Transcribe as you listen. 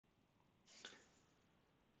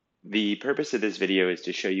The purpose of this video is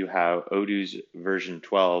to show you how Odoo's version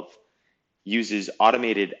 12 uses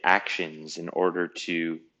automated actions in order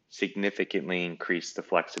to significantly increase the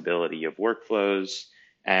flexibility of workflows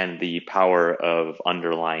and the power of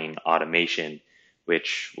underlying automation,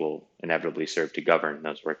 which will inevitably serve to govern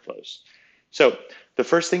those workflows. So the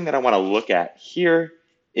first thing that I want to look at here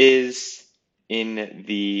is in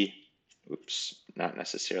the, not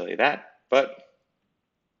necessarily that, but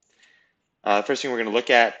first thing we're going to look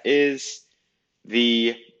at is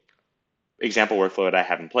the example workflow that I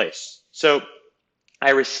have in place. So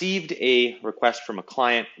I received a request from a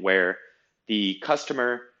client where the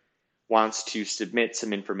customer wants to submit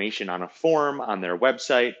some information on a form on their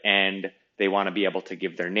website, and they want to be able to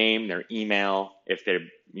give their name, their email, if they're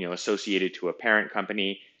associated to a parent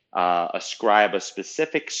company, ascribe a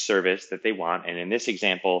specific service that they want. And in this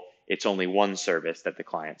example, it's only one service that the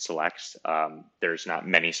client selects. There's not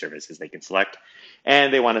many services they can select,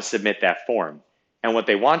 and they want to submit that form. And what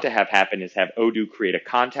they want to have happen is have Odoo create a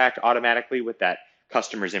contact automatically with that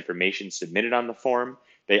customer's information submitted on the form.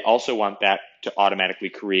 They also want that to automatically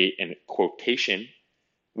create a quotation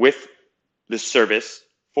with the service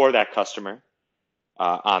for that customer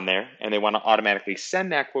on there. And they want to automatically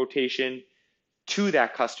send that quotation to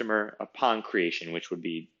that customer upon creation, which would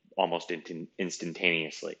be almost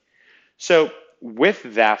instantaneously. So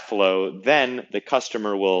with that flow, then the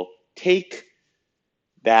customer will take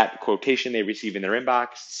that quotation they receive in their inbox,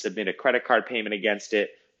 submit a credit card payment against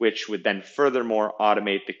it, which would then furthermore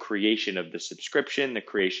automate the creation of the subscription, the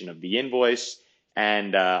creation of the invoice,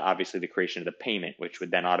 and obviously the creation of the payment, which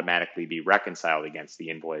would then automatically be reconciled against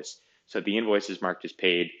the invoice. So the invoice is marked as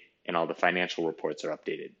paid and all the financial reports are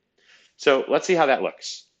updated. So let's see how that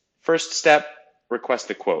looks. First step, request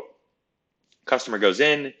the quote. Customer goes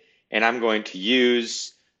in, and I'm going to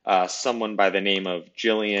use someone by the name of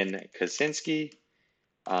Jillian Kaczynski,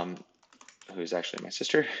 who's actually my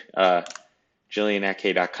sister. Jillian at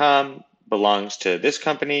K.com belongs to this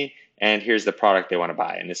company, and here's the product they want to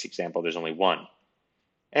buy. In this example, there's only one.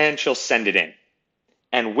 And she'll send it in.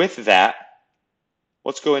 And with that,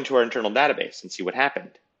 let's go into our internal database and see what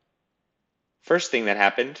happened. First thing that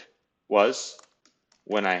happened was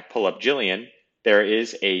when I pull up Jillian, there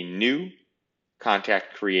is a new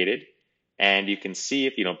contact created. And you can see,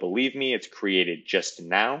 if you don't believe me, it's created just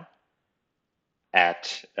now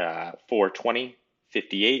at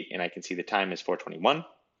 4:20:58, and I can see the time is 4:21.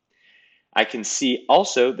 I can see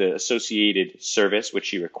also the associated service which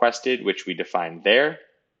she requested, which we defined there,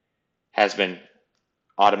 has been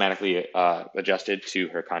automatically adjusted to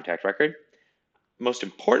her contact record. Most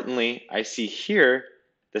importantly, I see here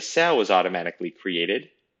the sale was automatically created.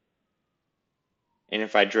 And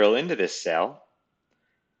if I drill into this sale,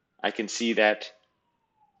 I can see that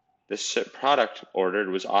this product ordered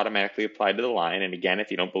was automatically applied to the line. And again,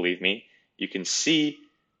 if you don't believe me, you can see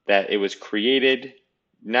that it was created.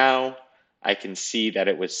 Now I can see that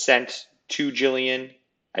it was sent to Jillian.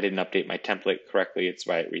 I didn't update my template correctly. It's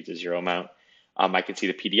why it reads a zero amount. I can see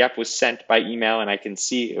the PDF was sent by email, and I can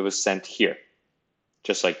see it was sent here,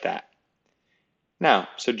 just like that. Now,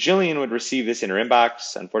 so Jillian would receive this in her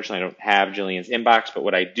inbox. Unfortunately, I don't have Jillian's inbox, but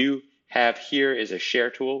what I do have here is a share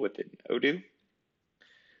tool within Odoo.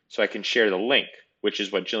 So I can share the link, which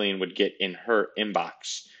is what Jillian would get in her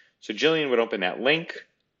inbox. So Jillian would open that link.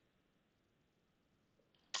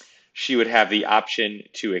 She would have the option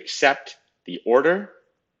to accept the order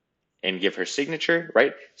and give her signature,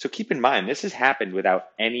 right? So keep in mind, this has happened without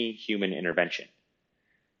any human intervention.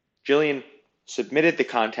 Jillian submitted the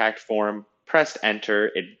contact form, pressed enter,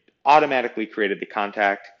 it automatically created the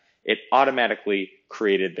contact, it automatically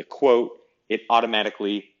created the quote, it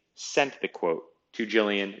automatically sent the quote to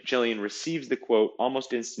Jillian. Jillian receives the quote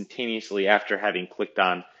almost instantaneously after having clicked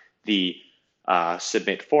on the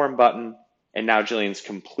submit form button. And now Jillian's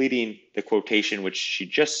completing the quotation, which she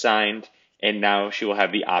just signed, and now she will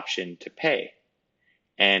have the option to pay.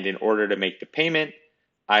 And in order to make the payment,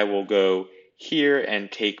 I will go here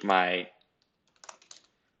and take my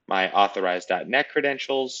authorized.net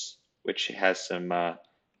credentials, which has some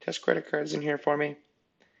test credit cards in here for me.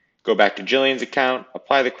 Go back to Jillian's account,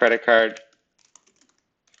 apply the credit card,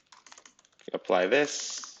 apply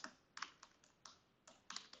this,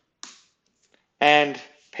 and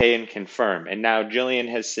pay and confirm. And now Jillian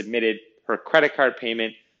has submitted her credit card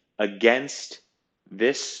payment against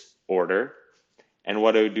this order. And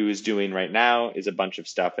what Odoo is doing right now is a bunch of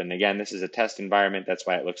stuff. And again, this is a test environment. That's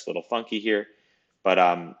why it looks a little funky here. But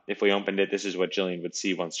if we opened it, this is what Jillian would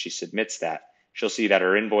see once she submits that. She'll see that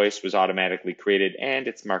her invoice was automatically created and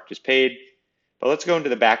it's marked as paid. But let's go into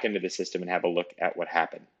the back end of the system and have a look at what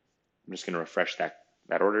happened. I'm just going to refresh that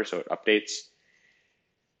order so it updates.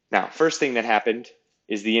 Now, first thing that happened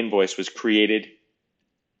is the invoice was created.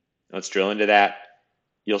 Let's drill into that.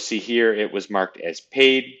 You'll see here it was marked as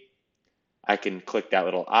paid. I can click that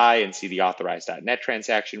little I and see the authorized.net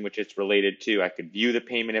transaction, which it's related to. I could view the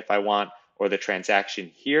payment if I want, or the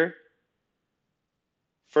transaction here.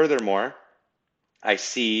 Furthermore, I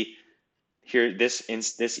see here this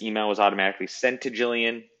email was automatically sent to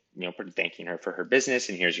Jillian, thanking her for her business,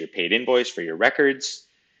 and here's your paid invoice for your records.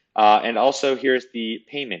 And also here's the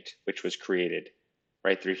payment, which was created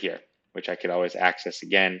right through here, which I could always access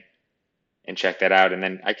again and check that out. And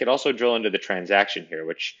then I could also drill into the transaction here,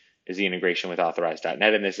 which is the integration with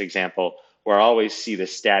authorized.net in this example, where I always see the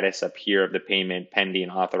status up here of the payment, pending,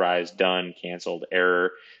 authorized, done, canceled,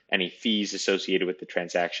 error, any fees associated with the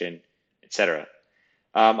transaction, etc.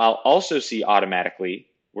 I'll also see automatically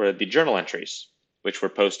where the journal entries, which were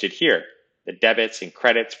posted here, the debits and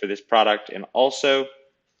credits for this product, and also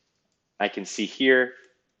I can see here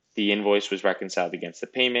the invoice was reconciled against the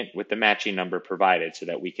payment with the matching number provided so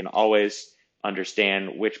that we can always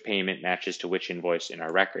understand which payment matches to which invoice in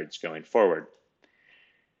our records going forward.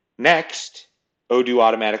 Next, Odoo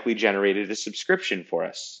automatically generated a subscription for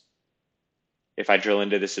us. If I drill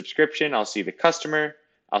into the subscription, I'll see the customer,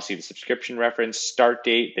 I'll see the subscription reference, start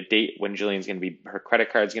date, the date when her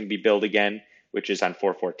credit card is going to be billed again, which is on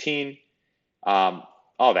 4/14,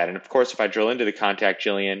 all that. And of course, if I drill into the contact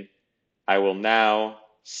Jillian, I will now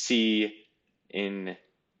see in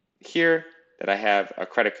here that I have a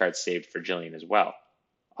credit card saved for Jillian as well,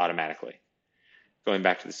 automatically. Going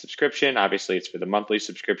back to the subscription, obviously it's for the monthly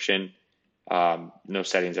subscription. No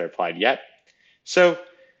settings are applied yet. So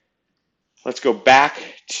let's go back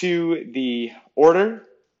to the order.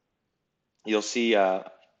 You'll see,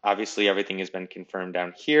 obviously everything has been confirmed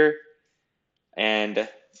down here. And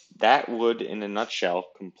that would, in a nutshell,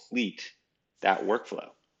 complete that workflow.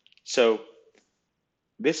 So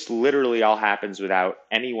this literally all happens without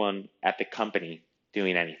anyone at the company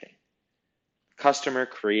doing anything. Customer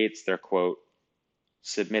creates their quote,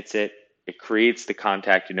 submits it, it creates the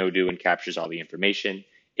contact in Odoo and captures all the information.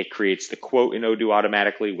 It creates the quote in Odoo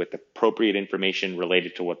automatically with the appropriate information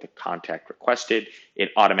related to what the contact requested.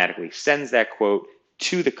 It automatically sends that quote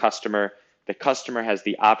to the customer. The customer has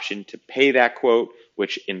the option to pay that quote,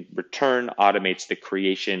 which in return automates the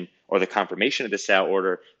creation or the confirmation of the sale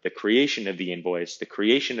order, the creation of the invoice, the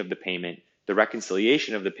creation of the payment, the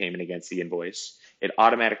reconciliation of the payment against the invoice. It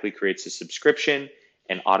automatically creates a subscription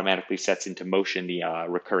and automatically sets into motion the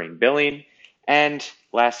recurring billing. And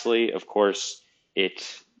lastly, of course, it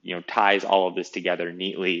ties all of this together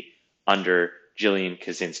neatly under Jillian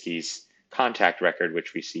Kaczynski's contact record,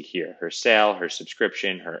 which we see here, her sale, her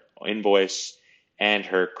subscription, her invoice, and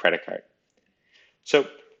her credit card. So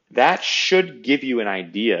that should give you an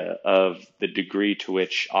idea of the degree to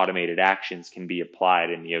which automated actions can be applied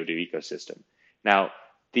in the Odoo ecosystem. Now,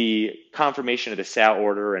 the confirmation of the sale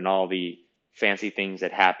order and all the fancy things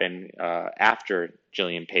that happen after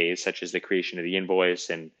Jillian pays, such as the creation of the invoice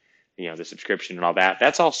and the subscription and all that,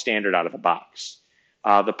 that's all standard out of the box.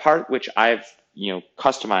 The part which I've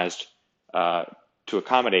customized to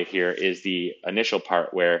accommodate here is the initial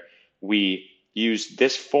part where we use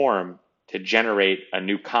this form to generate a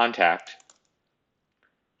new contact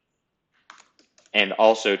and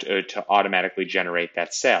also to automatically generate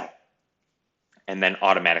that sale and then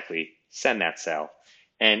automatically send that sale.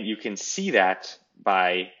 And you can see that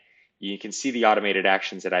you can see the automated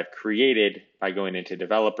actions that I've created by going into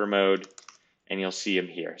developer mode, and you'll see them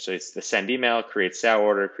here. So it's the send email, create sale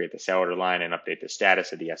order, create the sale order line, and update the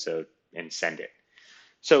status of the SO and send it.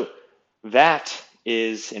 So that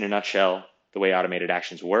is, in a nutshell, the way automated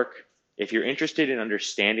actions work. If you're interested in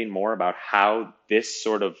understanding more about how this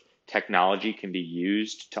sort of technology can be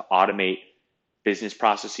used to automate business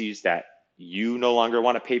processes that you no longer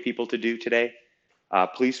want to pay people to do today,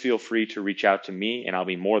 please feel free to reach out to me, and I'll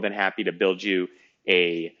be more than happy to build you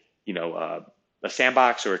a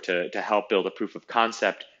sandbox or to help build a proof of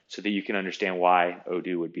concept so that you can understand why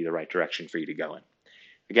Odoo would be the right direction for you to go in.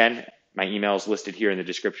 Again, my email is listed here in the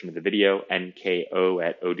description of the video,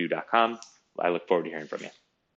 nko@odoo.com. I look forward to hearing from you.